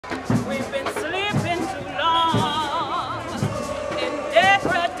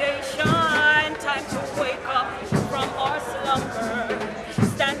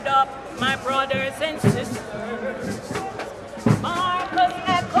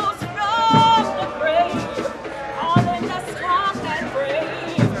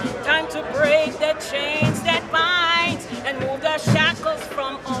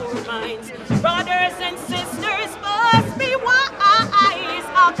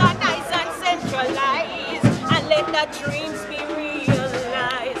Let the dreams be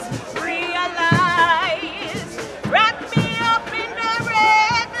realized, realized. Wrap me up in the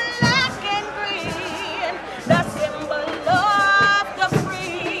red, black, and green, the symbol of the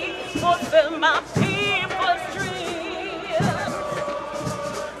free. Fulfill my people's dreams.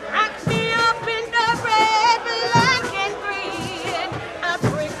 Wrap me up in the red, black, and green,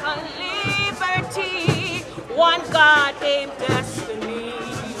 African liberty, one God aimed destiny.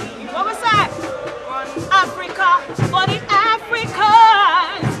 What was that? Africa for the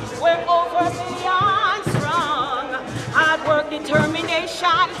Africans. We're over beyond strong. Hard work,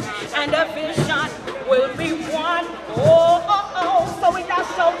 determination, and a vision will be one. Oh, oh, oh. So we not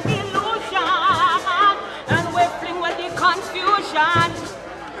show illusion, and we fling with the confusion.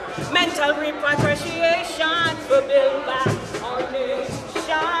 Mental repatriation to build back our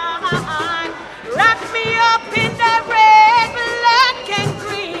nation. Wrap me up in the red, black, and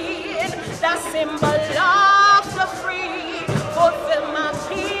green, the symbol of the free. Fulfill my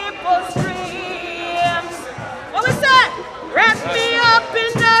people's dreams. What was that? Wrap me up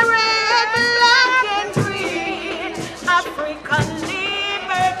in the red, black, and green, African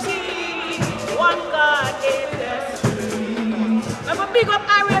liberty, one God in destiny. I'm a big up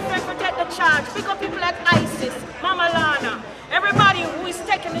Irie for take the charge. Big up people like Isis, Mama Lana, everybody who is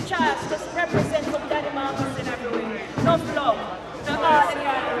taking the charge to represent from Daddy Marcus and everywhere. No flow. No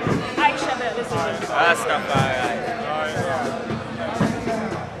ordinary. Ishabel, listen. Rastafari.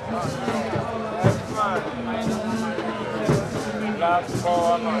 Black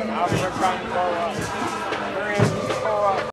power, man. African power.